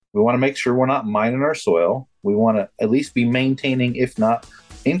We want to make sure we're not mining our soil. We want to at least be maintaining, if not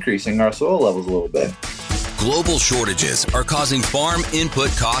increasing, our soil levels a little bit. Global shortages are causing farm input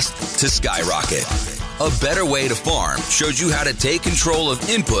costs to skyrocket. A Better Way to Farm shows you how to take control of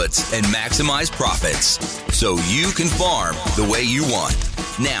inputs and maximize profits so you can farm the way you want.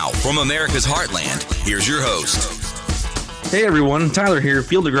 Now, from America's Heartland, here's your host. Hey everyone, Tyler here,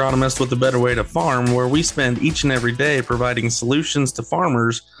 field agronomist with A Better Way to Farm, where we spend each and every day providing solutions to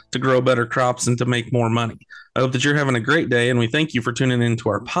farmers to grow better crops and to make more money. I hope that you're having a great day, and we thank you for tuning into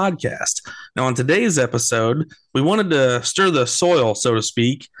our podcast. Now, on today's episode, we wanted to stir the soil, so to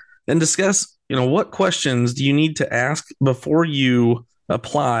speak, and discuss, what questions do you need to ask before you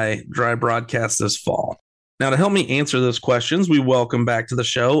apply dry broadcast this fall? Now, to help me answer those questions, we welcome back to the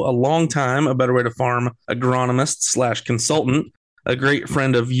show a longtime A Better Way to Farm agronomist / consultant, a great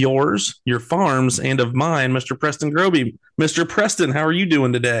friend of yours, your farms, and of mine, Mr. Preston Groby. Mr. Preston, how are you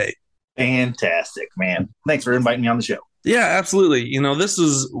doing today? Fantastic, man. Thanks for inviting me on the show. Yeah, absolutely. This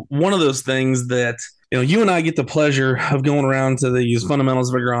is one of those things that, you and I get the pleasure of going around to these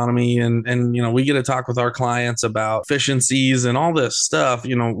fundamentals of agronomy and we get to talk with our clients about efficiencies and all this stuff.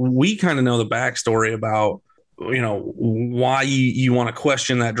 We kind of know the backstory about, why you want to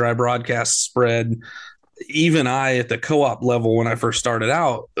question that dry broadcast spread. Even I, at the co-op level, when I first started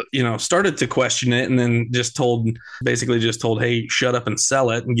out, started to question it and then just told, hey, shut up and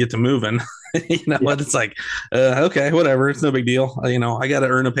sell it and get to moving. It's like, okay, whatever. It's no big deal. I got to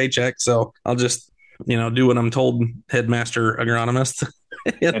earn a paycheck. So I'll just, do what I'm told, headmaster agronomist.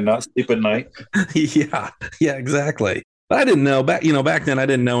 And not sleep at night. Yeah, exactly. But I didn't know back then I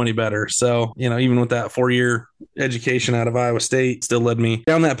didn't know any better. So, even with that 4-year education out of Iowa State still led me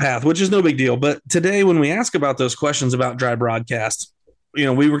down that path, which is no big deal. But today, when we ask about those questions about dry broadcast,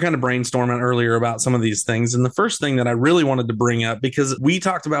 we were kind of brainstorming earlier about some of these things. And the first thing that I really wanted to bring up, because we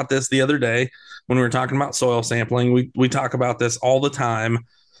talked about this the other day when we were talking about soil sampling, we talk about this all the time,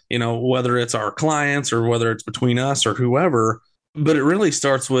 whether it's our clients or whether it's between us or whoever. But it really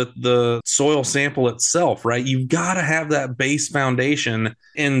starts with the soil sample itself, right? You've got to have that base foundation.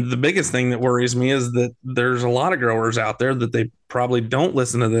 And the biggest thing that worries me is that there's a lot of growers out there that they probably don't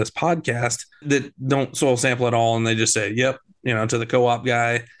listen to this podcast that don't soil sample at all. And they just say, yep, to the co-op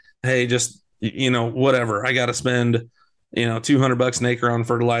guy, hey, just, whatever. I got to spend, $200 an acre on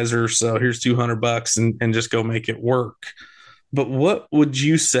fertilizer. So here's $200 and just go make it work. But what would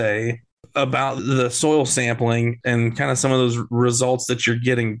you say about the soil sampling and kind of some of those results that you're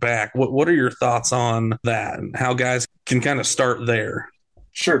getting back? What are your thoughts on that and how guys can kind of start there?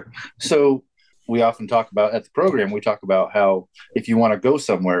 Sure. So we often talk about at the program, we talk about how if you want to go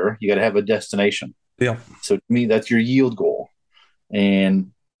somewhere, you got to have a destination. Yeah. So to me, that's your yield goal.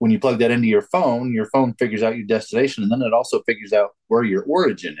 And when you plug that into your phone figures out your destination, and then it also figures out where your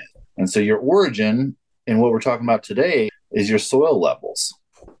origin is. And so your origin, and what we're talking about today, is your soil levels.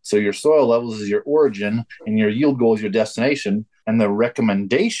 So your soil levels is your origin, and your yield goal is your destination, and the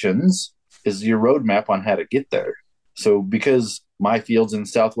recommendations is your roadmap on how to get there. So because my fields in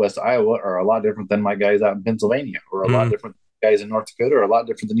Southwest Iowa are a lot different than my guys out in Pennsylvania, or a lot different than guys in North Dakota, or a lot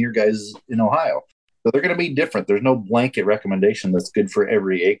different than your guys in Ohio. So they're going to be different. There's no blanket recommendation that's good for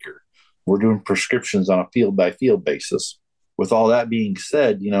every acre. We're doing prescriptions on a field by field basis. With all that being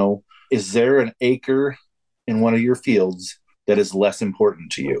said, is there an acre in one of your fields that is less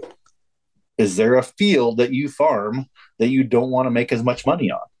important to you? Is there a field that you farm that you don't want to make as much money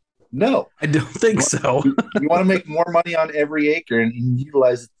on? No. I don't think so. You want to make more money on every acre and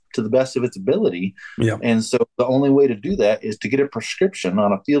utilize it to the best of its ability. Yeah. And so the only way to do that is to get a prescription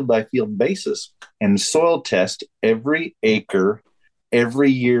on a field by field basis and soil test every acre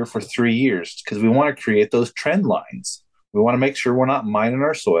every year for 3 years, because we want to create those trend lines. We want to make sure we're not mining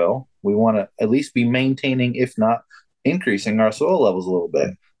our soil. We want to at least be maintaining, if not increasing, our soil levels a little bit.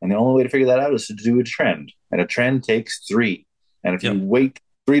 And the only way to figure that out is to do a trend. And a trend takes 3. And if you wait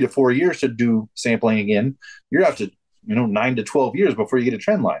 3 to 4 years to do sampling again, you're up to 9 to 12 years before you get a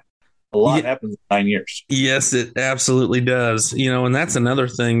trend line. A lot happens in 9 years. Yes, it absolutely does. And that's another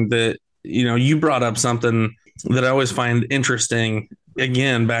thing that, you brought up something that I always find interesting.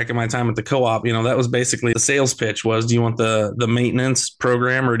 Again, back in my time at the co-op, that was basically the sales pitch was, do you want the maintenance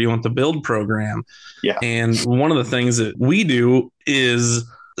program or do you want the build program? Yeah. And one of the things that we do is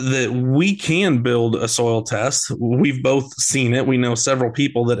that we can build a soil test. We've both seen it. We know several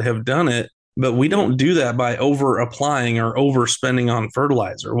people that have done it, but we don't do that by over applying or overspending on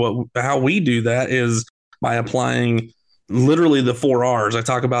fertilizer. How we do that is by applying literally the 4 R's. I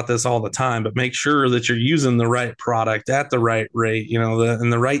talk about this all the time, but make sure that you're using the right product at the right rate, in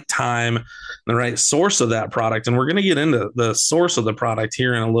the right time, the right source of that product. And we're going to get into the source of the product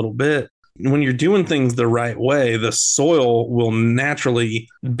here in a little bit. When you're doing things the right way, the soil will naturally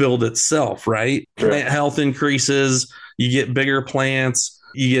build itself, right? Sure. Plant health increases, you get bigger plants,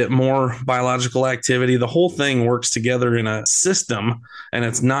 you get more biological activity. The whole thing works together in a system, and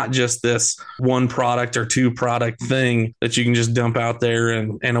it's not just this one product or two product thing that you can just dump out there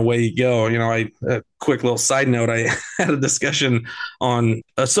and away you go. A quick little side note, I had a discussion on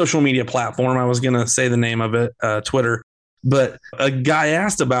a social media platform. I was going to say the name of it, Twitter, but a guy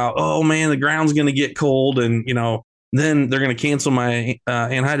asked about, oh man, the ground's going to get cold, and then they're going to cancel my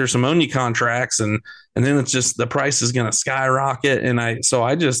anhydrous ammonia contracts, and then it's just the price is going to skyrocket. And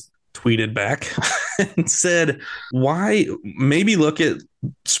I just tweeted back and said, why maybe look at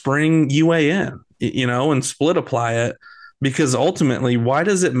spring UAN, and split apply it, because ultimately, why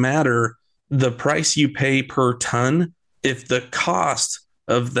does it matter the price you pay per ton if the cost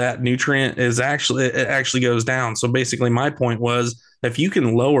of that nutrient actually goes down? So basically my point was, if you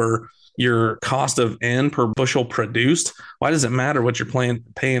can lower your cost of N per bushel produced, why does it matter what you're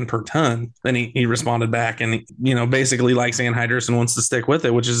paying per ton? Then he responded back, and basically likes anhydrous and wants to stick with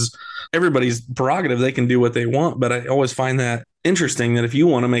it, which is everybody's prerogative. They can do what they want, but I always find that interesting that if you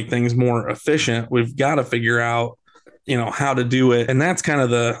want to make things more efficient, we've got to figure out how to do it. And that's kind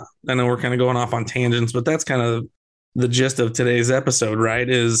of I know we're kind of going off on tangents, but that's kind of the gist of today's episode, right?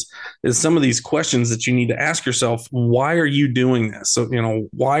 Is some of these questions that you need to ask yourself. Why are you doing this? So,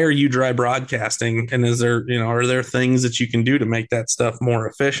 why are you dry broadcasting? And is there, are there things that you can do to make that stuff more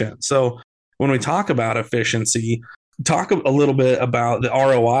efficient? So when we talk about efficiency, talk a little bit about the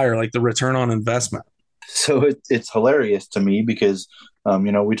ROI, or like the return on investment. So it's hilarious to me because,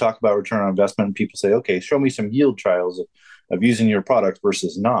 we talk about return on investment and people say, okay, show me some yield trials of using your product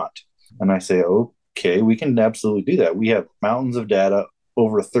versus not. And I say, okay, we can absolutely do that. We have mountains of data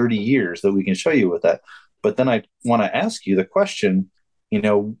over 30 years that we can show you with that. But then I want to ask you the question,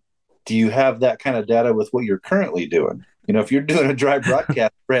 do you have that kind of data with what you're currently doing? If you're doing a dry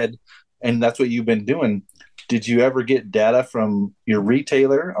broadcast spread and that's what you've been doing, did you ever get data from your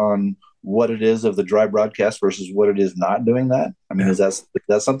retailer on what it is of the dry broadcast versus what it is not doing that? I mean, is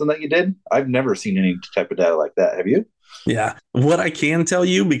that something that you did? I've never seen any type of data like that. Have you? Yeah. What I can tell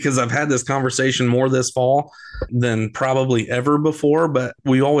you, because I've had this conversation more this fall than probably ever before, but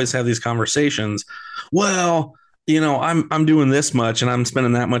we always have these conversations. Well, I'm doing this much and I'm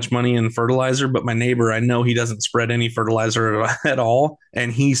spending that much money in fertilizer, but my neighbor, I know he doesn't spread any fertilizer at all,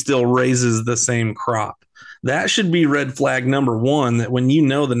 and he still raises the same crop. That should be red flag number one, that when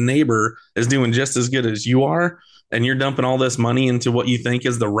the neighbor is doing just as good as you are and you're dumping all this money into what you think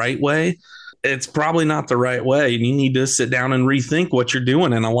is the right way, it's probably not the right way. And you need to sit down and rethink what you're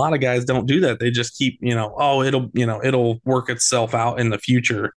doing. And a lot of guys don't do that. They just keep, it'll work itself out in the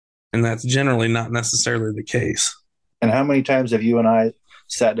future. And that's generally not necessarily the case. And how many times have you and I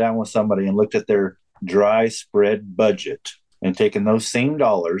sat down with somebody and looked at their dry spread budget and taken those same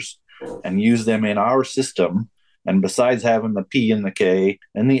dollars and used them in our system? And besides having the P and the K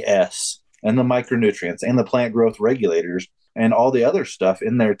and the S and the micronutrients and the plant growth regulators and all the other stuff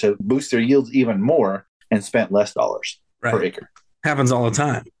in there to boost their yields even more, and spent less dollars per acre. Happens all the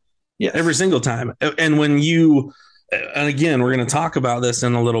time. Yes. Every single time. And and again, we're going to talk about this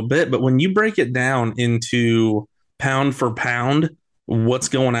in a little bit, but when you break it down into pound for pound, what's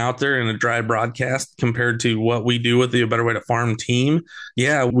going out there in a dry broadcast compared to what we do with the A Better Way to Farm team,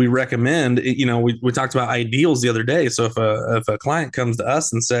 we recommend, we talked about ideals the other day. So if a client comes to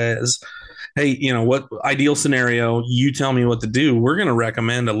us and says, hey, what ideal scenario, you tell me what to do, we're going to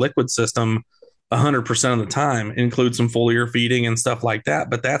recommend a liquid system 100% of the time, include some foliar feeding and stuff like that.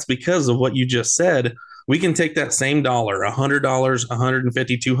 But that's because of what you just said. We can take that same dollar, $100, $150,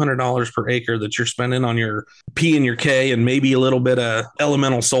 $200 per acre that you're spending on your P and your K and maybe a little bit of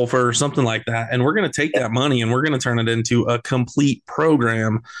elemental sulfur or something like that. And we're going to take that money and we're going to turn it into a complete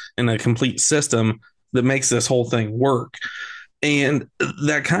program and a complete system that makes this whole thing work. And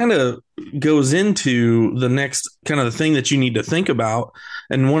that kind of goes into the next kind of the thing that you need to think about.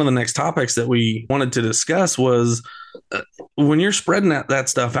 And one of the next topics that we wanted to discuss was when you're spreading that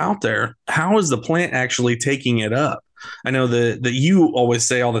stuff out there, how is the plant actually taking it up? I know that you always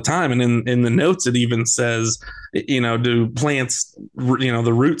say all the time, and in the notes it even says, do plants,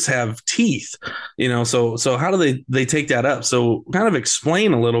 the roots have teeth, so how do they take that up? So kind of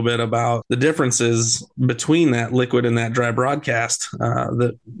explain a little bit about the differences between that liquid and that dry broadcast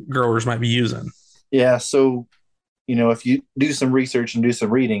that growers might be using. Yeah. So, if you do some research and do some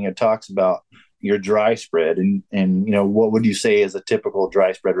reading, it talks about your dry spread, and what would you say is a typical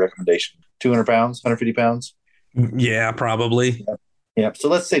dry spread recommendation? 200 pounds, 150 pounds? Yeah, probably. Yeah. So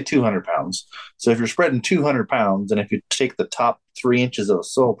let's say 200 pounds. So if you're spreading 200 pounds, and if you take the top 3 inches of a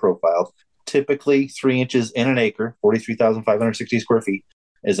soil profile, typically 3 inches in an acre, 43,560 square feet,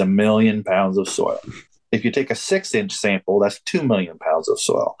 is 1 million pounds of soil. If you take a 6-inch sample, that's 2 million pounds of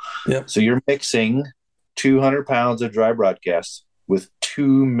soil. Yep. So you're mixing 200 pounds of dry broadcast with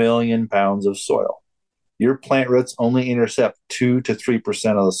 2 million pounds of soil. Your plant roots only intercept 2 to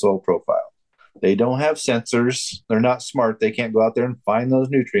 3% of the soil profile. They don't have sensors. They're not smart. They can't go out there and find those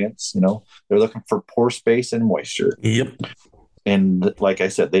nutrients. They're looking for pore space and moisture. Yep. And like I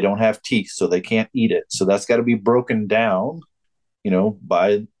said, they don't have teeth, so they can't eat it. So that's got to be broken down,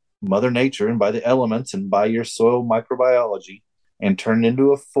 by Mother Nature and by the elements and by your soil microbiology, and turned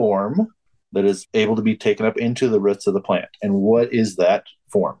into a form that is able to be taken up into the roots of the plant. And what is that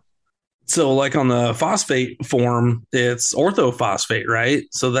form? So like on the phosphate form, it's orthophosphate, right?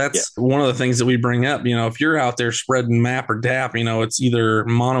 So that's one of the things that we bring up. If you're out there spreading MAP or DAP, it's either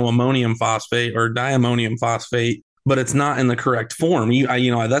monoammonium phosphate or diammonium phosphate, but it's not in the correct form.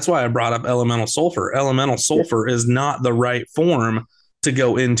 That's why I brought up elemental sulfur. Elemental sulfur is not the right form to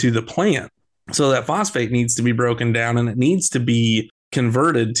go into the plant. So that phosphate needs to be broken down, and it needs to be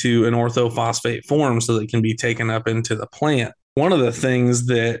converted to an orthophosphate form so that it can be taken up into the plant. One of the things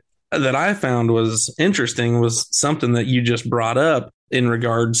that I found was interesting was something that you just brought up in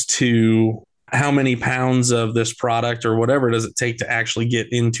regards to how many pounds of this product or whatever does it take to actually get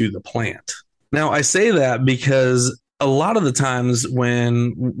into the plant. Now, I say that because a lot of the times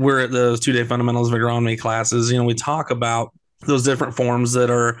when we're at those 2-day fundamentals of agronomy classes, we talk about those different forms that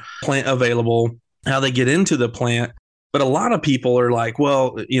are plant available, how they get into the plant. But a lot of people are like,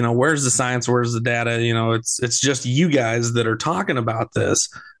 well, where's the science? Where's the data? It's just you guys that are talking about this.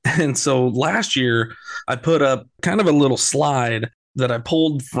 And so last year I put up kind of a little slide that I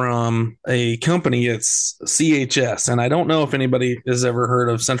pulled from a company. It's CHS. And I don't know if anybody has ever heard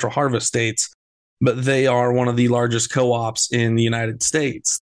of Central Harvest States, but they are one of the largest co-ops in the United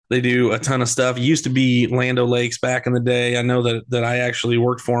States. They do a ton of stuff. It used to be Land O'Lakes back in the day. I know that I actually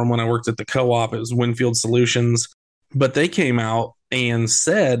worked for them when I worked at the co-op. It was Winfield Solutions. But they came out and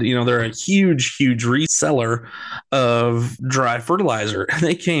said, they're a huge, huge reseller of dry fertilizer. And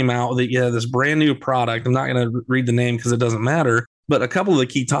they came out with this brand new product. I'm not going to read the name because it doesn't matter. But a couple of the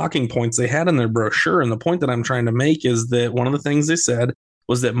key talking points they had in their brochure, and the point that I'm trying to make is that one of the things they said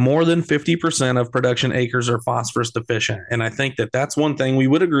was that more than 50% of production acres are phosphorus deficient. And I think that that's one thing we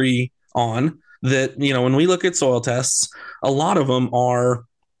would agree on, that, when we look at soil tests, a lot of them are,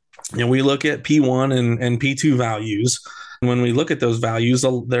 we look at P1 and P2 values. When we look at those values,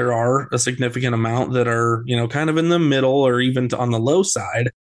 there are a significant amount that are, kind of in the middle or even on the low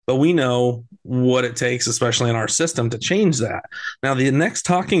side. But we know what it takes, especially in our system, to change that. Now, the next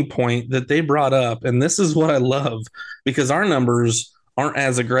talking point that they brought up, and this is what I love, because our numbers aren't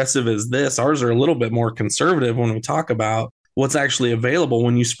as aggressive as this. Ours are a little bit more conservative when we talk about what's actually available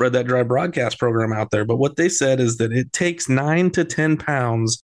when you spread that dry broadcast program out there. But what they said is that it takes 9 to 10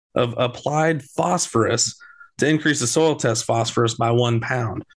 pounds of applied phosphorus to increase the soil test phosphorus by 1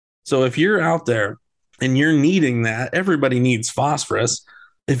 pound. So if you're out there and you're needing that, everybody needs phosphorus.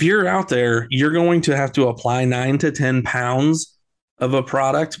 If you're out there, you're going to have to apply 9 to 10 pounds of a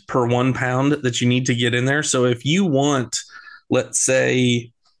product per 1 pound that you need to get in there. So if you want, let's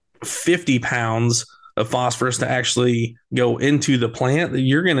say, 50 pounds of phosphorus to actually go into the plant,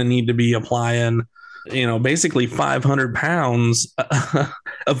 you're going to need to be applying basically 500 pounds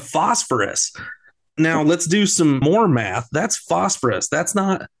of phosphorus. Now let's do some more math. That's phosphorus. That's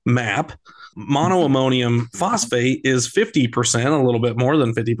not MAP. Monoammonium phosphate is 50%, a little bit more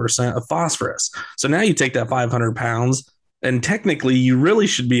than 50% of phosphorus. So now you take that 500 pounds, and technically you really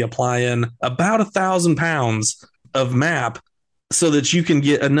should be applying about 1,000 pounds of MAP so that you can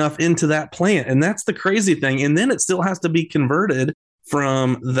get enough into that plant. And that's the crazy thing. And then it still has to be converted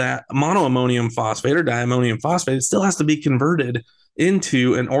from that monoammonium phosphate or diammonium phosphate. It still has to be converted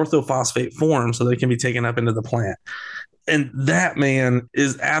into an orthophosphate form so that it can be taken up into the plant. And that, man,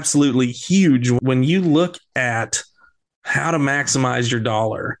 is absolutely huge when you look at how to maximize your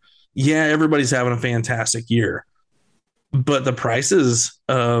dollar. Yeah, everybody's having a fantastic year, but the prices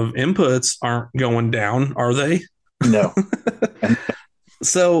of inputs aren't going down, are they? No.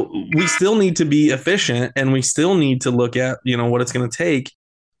 So we still need to be efficient, and we still need to look at, what it's going to take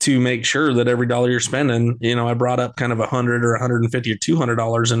to make sure that every dollar you're spending, I brought up kind of $100 or $150 or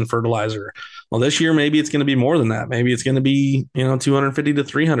 $200 in fertilizer. Well, this year, maybe it's going to be more than that. Maybe it's going to be, $250 to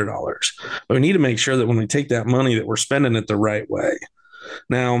 $300. But we need to make sure that when we take that money that we're spending it the right way.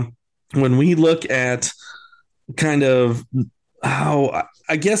 Now, when we look at kind of how,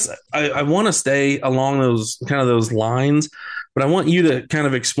 I guess I want to stay along those lines, but I want you to kind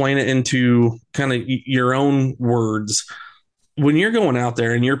of explain it into kind of your own words. When you're going out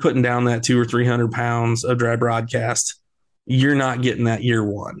there and you're putting down that 200 or 300 pounds of dry broadcast, you're not getting that year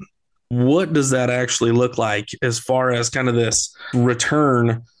one. What does that actually look like as far as kind of this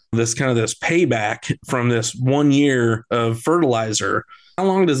return, this kind of this payback from this 1 year of fertilizer? How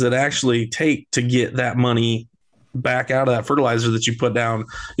long does it actually take to get that money back out of that fertilizer that you put down?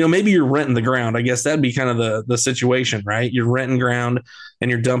 Maybe you're renting the ground. I guess that'd be kind of the situation, right? You're renting ground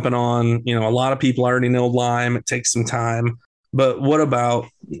and you're dumping on, a lot of people already know lime. It takes some time. But what about,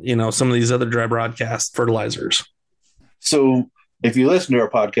 some of these other dry broadcast fertilizers? So if you listen to our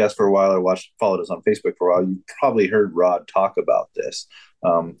podcast for a while or followed us on Facebook for a while, you probably heard Rod talk about this.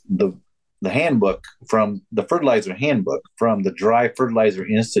 The handbook from the fertilizer handbook from the Dry Fertilizer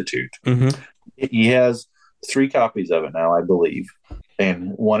Institute. Mm-hmm. He has 3 copies of it now, I believe.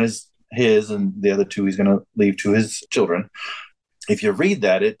 And one is his and the other 2 he's going to leave to his children. If you read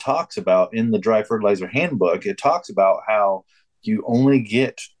that, it talks about, in the Dry Fertilizer Handbook, it talks about how you only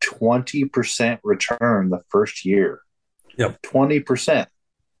get 20% return the first year. Yep. 20%.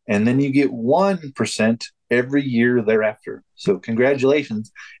 And then you get 1% every year thereafter. So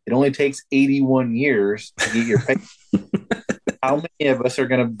congratulations. It only takes 81 years to get your pay. How many of us are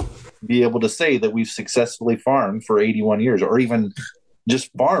going to be able to say that we've successfully farmed for 81 years or even just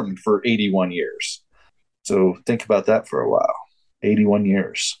farmed for 81 years? So think about that for a while. 81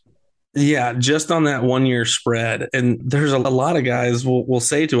 years. Yeah, just on that 1 year spread. And there's a lot of guys will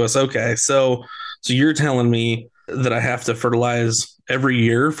say to us, okay, so you're telling me that I have to fertilize every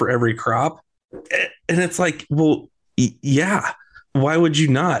year for every crop? And it's like, well, yeah. Why would you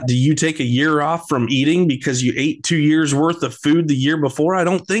not? Do you take a year off from eating because you ate 2 years worth of food the year before? I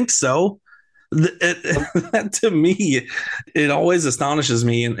don't think so. That to me, it always astonishes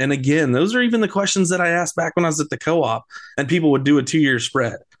me. And again, those are even the questions that I asked back when I was at the co-op and people would do a 2 year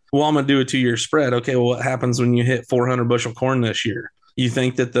spread. Well, I'm going to do a 2 year spread. Okay, well, what happens when you hit 400 bushel corn this year? You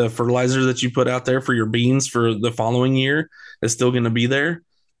think that the fertilizer that you put out there for your beans for the following year is still going to be there?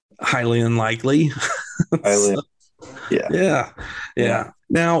 Highly unlikely. Highly. Yeah.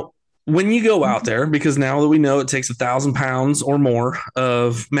 Now, when you go out there, because now that we know it takes 1,000 pounds or more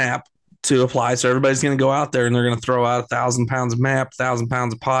of MAP to apply, so everybody's going to go out there and they're going to throw out 1,000 pounds of MAP, 1,000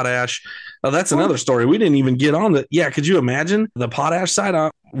 pounds of potash. That's another story. We didn't even get on that. Yeah, could you imagine the potash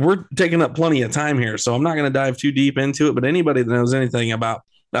side? We're taking up plenty of time here, so I'm not going to dive too deep into it. But anybody that knows anything about,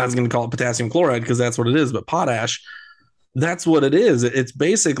 I was going to call it potassium chloride because that's what it is, but potash, that's what it is. It's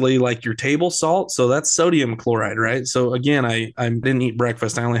basically like your table salt. So that's sodium chloride, right? So again, I didn't eat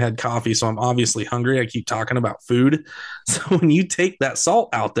breakfast. I only had coffee. So I'm obviously hungry. I keep talking about food. So when you take that salt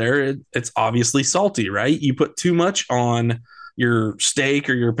out there, it's obviously salty, right? You put too much on your steak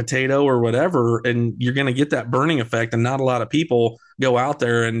or your potato or whatever, and you're going to get that burning effect. And not a lot of people go out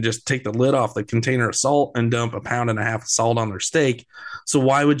there and just take the lid off the container of salt and dump 1.5 pounds of salt on their steak. So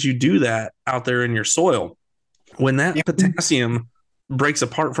why would you do that out there in your soil? When that potassium breaks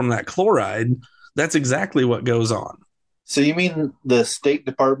apart from that chloride, that's exactly what goes on. So you mean the state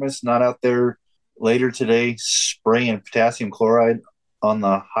department's not out there later today spraying potassium chloride on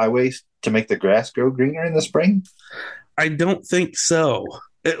the highways to make the grass grow greener in the spring? I don't think so.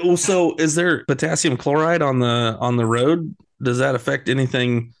 So is there potassium chloride on the road? Does that affect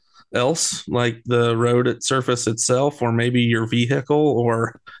anything else, like the road surface itself, or maybe your vehicle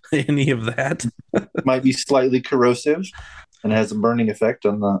or any of that? Might be slightly corrosive and has a burning effect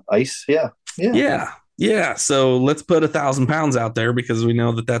on the ice. Yeah. So let's put 1,000 pounds out there because we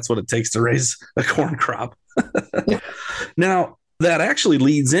know that that's what it takes to raise a corn crop. Yeah. Now, that actually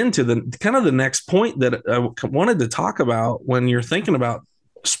leads into the kind of the next point that I wanted to talk about when you're thinking about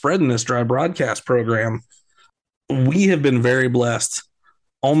spreading this dry broadcast program. We have been very blessed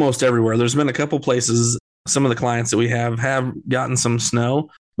almost everywhere. There's been a couple places, some of the clients that we have gotten some snow,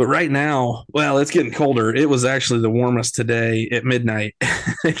 but right now, well, it's getting colder. It was actually the warmest today at midnight.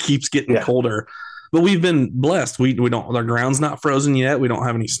 It keeps getting colder, but we've been blessed. We don't, our ground's not frozen yet. We don't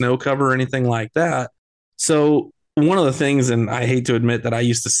have any snow cover or anything like that. So one of the things, and I hate to admit that I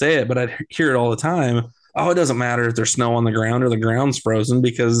used to say it, but I hear it all the time. Oh, it doesn't matter if there's snow on the ground or the ground's frozen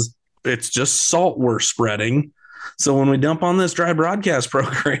because it's just salt we're spreading. So when we dump on this dry broadcast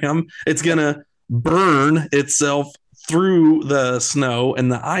program, it's going to burn itself through the snow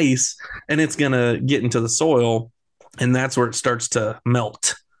and the ice, and it's going to get into the soil, and that's where it starts to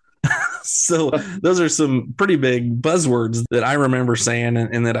melt. So those are some pretty big buzzwords that I remember saying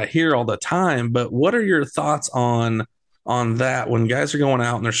and that I hear all the time. But what are your thoughts on on that when guys are going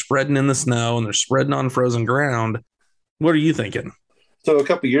out and they're spreading in the snow and they're spreading on frozen ground? What are you thinking? So a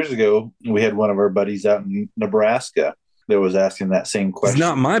couple of years ago, we had one of our buddies out in Nebraska that was asking that same question. He's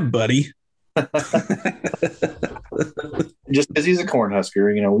not my buddy. Just because he's a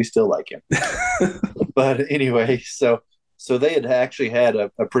Cornhusker, we still like him. But anyway, so they had actually had a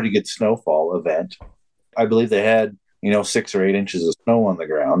pretty good snowfall event. I believe they had 6 or 8 inches of snow on the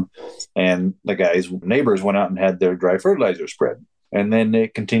ground, and the guys' neighbors went out and had their dry fertilizer spread, and then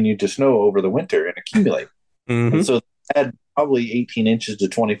it continued to snow over the winter and accumulate. Mm-hmm. And so they had probably 18 inches to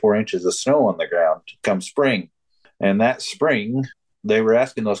 24 inches of snow on the ground come spring. And that spring, they were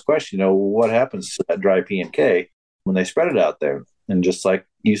asking those questions, what happens to that dry P and K when they spread it out there? And just like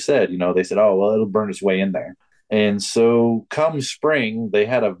you said, they said, oh, well, it'll burn its way in there. And so come spring, they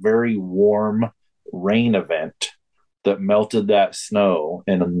had a very warm rain event that melted that snow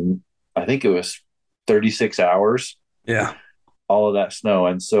in, I think it was 36 hours. Yeah. All of that snow.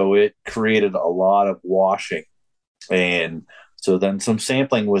 And so it created a lot of washing. And so then some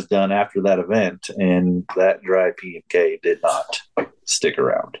sampling was done after that event, and that dry P and K did not stick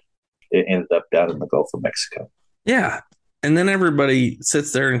around. It ended up down in the Gulf of Mexico. Yeah. And then everybody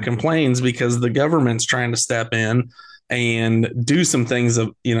sits there and complains because the government's trying to step in and do some things,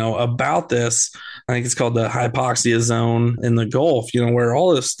 about this. I think it's called the hypoxia zone in the Gulf, where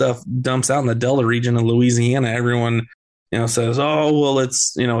all this stuff dumps out in the Delta region of Louisiana. Everyone, says, oh, well,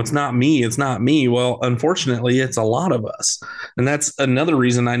 it's not me. It's not me. Well, unfortunately, it's a lot of us. And that's another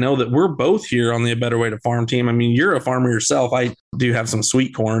reason I know that we're both here on the A Better Way to Farm team. I mean, you're a farmer yourself. I do have some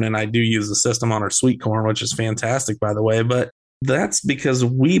sweet corn, and I do use the system on our sweet corn, which is fantastic, by the way. But that's because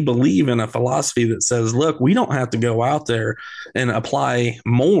we believe in a philosophy that says, look, we don't have to go out there and apply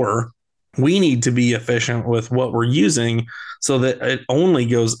more. We need to be efficient with what we're using so that it only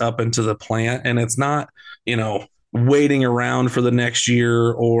goes up into the plant, and it's not, waiting around for the next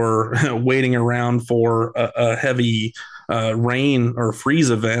year or waiting around for a heavy rain or freeze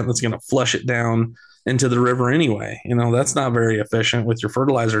event that's going to flush it down into the river anyway. That's not very efficient with your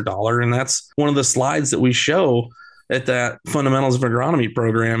fertilizer dollar. And that's one of the slides that we show at that Fundamentals of Agronomy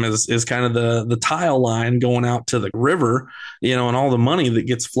program is kind of the tile line going out to the river, and all the money that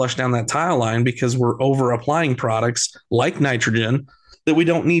gets flushed down that tile line because we're over applying products like nitrogen that we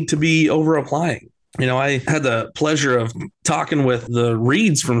don't need to be over applying. I had the pleasure of talking with the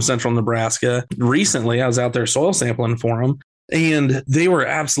Reeds from Central Nebraska recently. I was out there soil sampling for them, and they were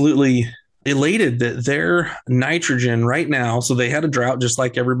absolutely elated that their nitrogen right now, so they had a drought just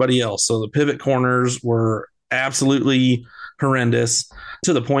like everybody else. So the pivot corners were absolutely horrendous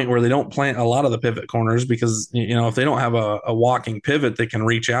to the point where they don't plant a lot of the pivot corners because, if they don't have a walking pivot that can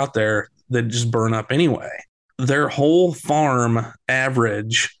reach out there, they just burn up anyway. Their whole farm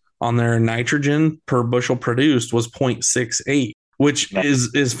average on their nitrogen per bushel produced was 0.68, which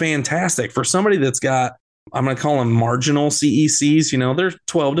is fantastic for somebody that's got, I'm going to call them marginal CECs. They're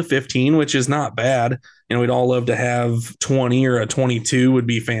 12 to 15, which is not bad. We'd all love to have 20 or a 22 would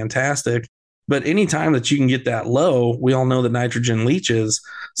be fantastic. But anytime that you can get that low, we all know that nitrogen leaches.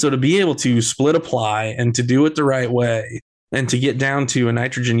 So to be able to split apply and to do it the right way and to get down to a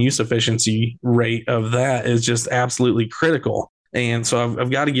nitrogen use efficiency rate of that is just absolutely critical. And so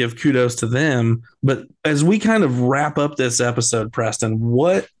I've got to give kudos to them. But as we kind of wrap up this episode, Preston,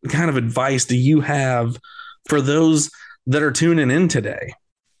 what kind of advice do you have for those that are tuning in today?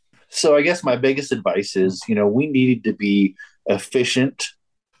 So I guess my biggest advice is, we need to be efficient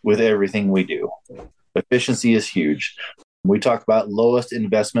with everything we do. Efficiency is huge. We talk about lowest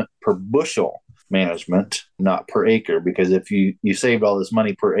investment per bushel management, not per acre, because if you saved all this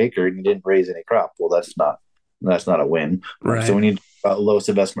money per acre and you didn't raise any crop, well, that's not a win. Right. So we need lowest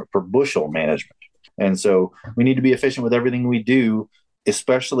investment per bushel management. And so we need to be efficient with everything we do,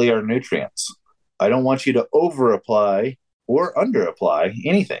 especially our nutrients. I don't want you to over apply or under apply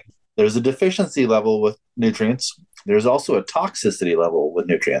anything. There's a deficiency level with nutrients. There's also a toxicity level with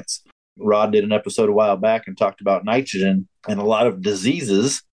nutrients. Rod did an episode a while back and talked about nitrogen and a lot of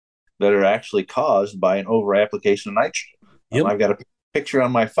diseases that are actually caused by an over application of nitrogen. Yep. I've got a picture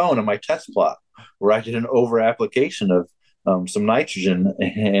on my phone of my test plot where I did an over application of some nitrogen,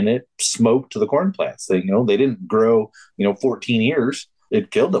 and it smoked the corn plants. They didn't grow 14 years.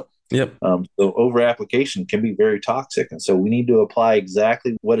 It killed them. Yep. So over application can be very toxic, and so we need to apply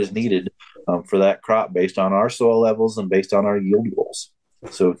exactly what is needed for that crop based on our soil levels and based on our yield goals.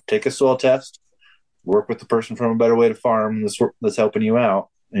 So take a soil test, work with the person from A Better Way to Farm that's helping you out,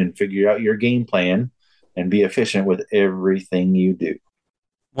 and figure out your game plan and be efficient with everything you do.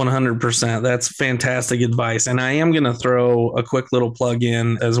 100%. That's fantastic advice. And I am going to throw a quick little plug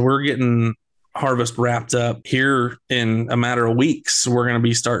in as we're getting harvest wrapped up here in a matter of weeks. We're going to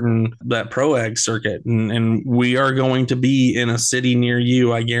be starting that Pro Ag circuit, and we are going to be in a city near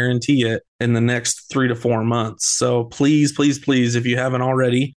you, I guarantee it, in the next 3 to 4 months. So please, please, please, if you haven't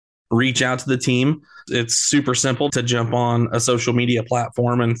already, reach out to the team. It's super simple to jump on a social media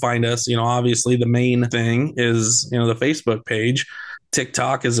platform and find us. Obviously the main thing is, the Facebook page.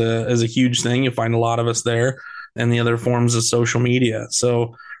 TikTok is a huge thing. You'll find a lot of us there, and the other forms of social media.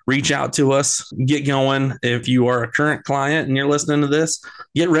 So reach out to us, get going. If you are a current client and you're listening to this,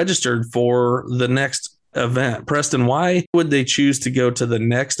 get registered for the next event. Preston, why would they choose to go to the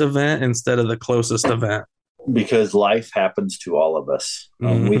next event instead of the closest event? Because life happens to all of us.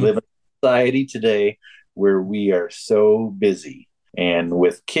 We live in a society today where we are so busy, and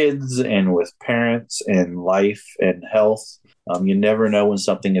with kids and with parents and life and health, you never know when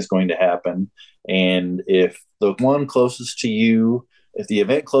something is going to happen. And if the one closest to you, if the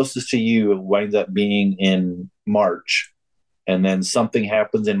event closest to you winds up being in March, and then something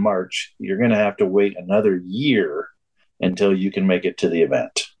happens in March, you're going to have to wait another year until you can make it to the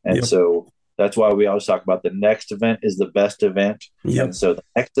event. And so that's why we always talk about the next event is the best event. Yep. And so the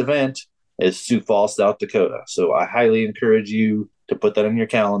next event is Sioux Falls, South Dakota. So I highly encourage you to put that on your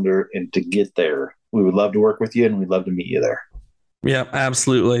calendar and to get there. We would love to work with you, and we'd love to meet you there. Yeah,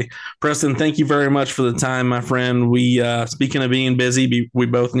 absolutely. Preston, thank you very much for the time, my friend. We, speaking of being busy, we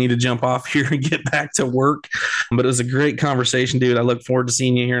both need to jump off here and get back to work. But it was a great conversation, dude. I look forward to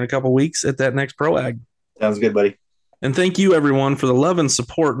seeing you here in a couple of weeks at that next Pro Ag. Sounds good, buddy. And thank you, everyone, for the love and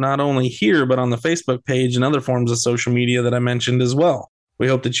support, not only here, but on the Facebook page and other forms of social media that I mentioned as well. We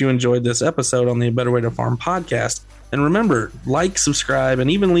hope that you enjoyed this episode on the A Better Way to Farm podcast. And remember, like, subscribe, and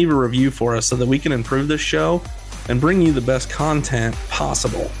even leave a review for us so that we can improve this show and bring you the best content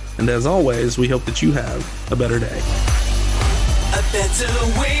possible. And as always, we hope that you have a better day. A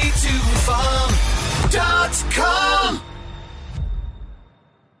better way to farm.com.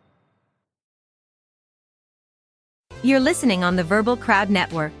 You're listening on the Verbal Crowd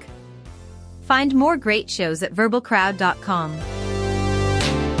Network. Find more great shows at verbalcrowd.com.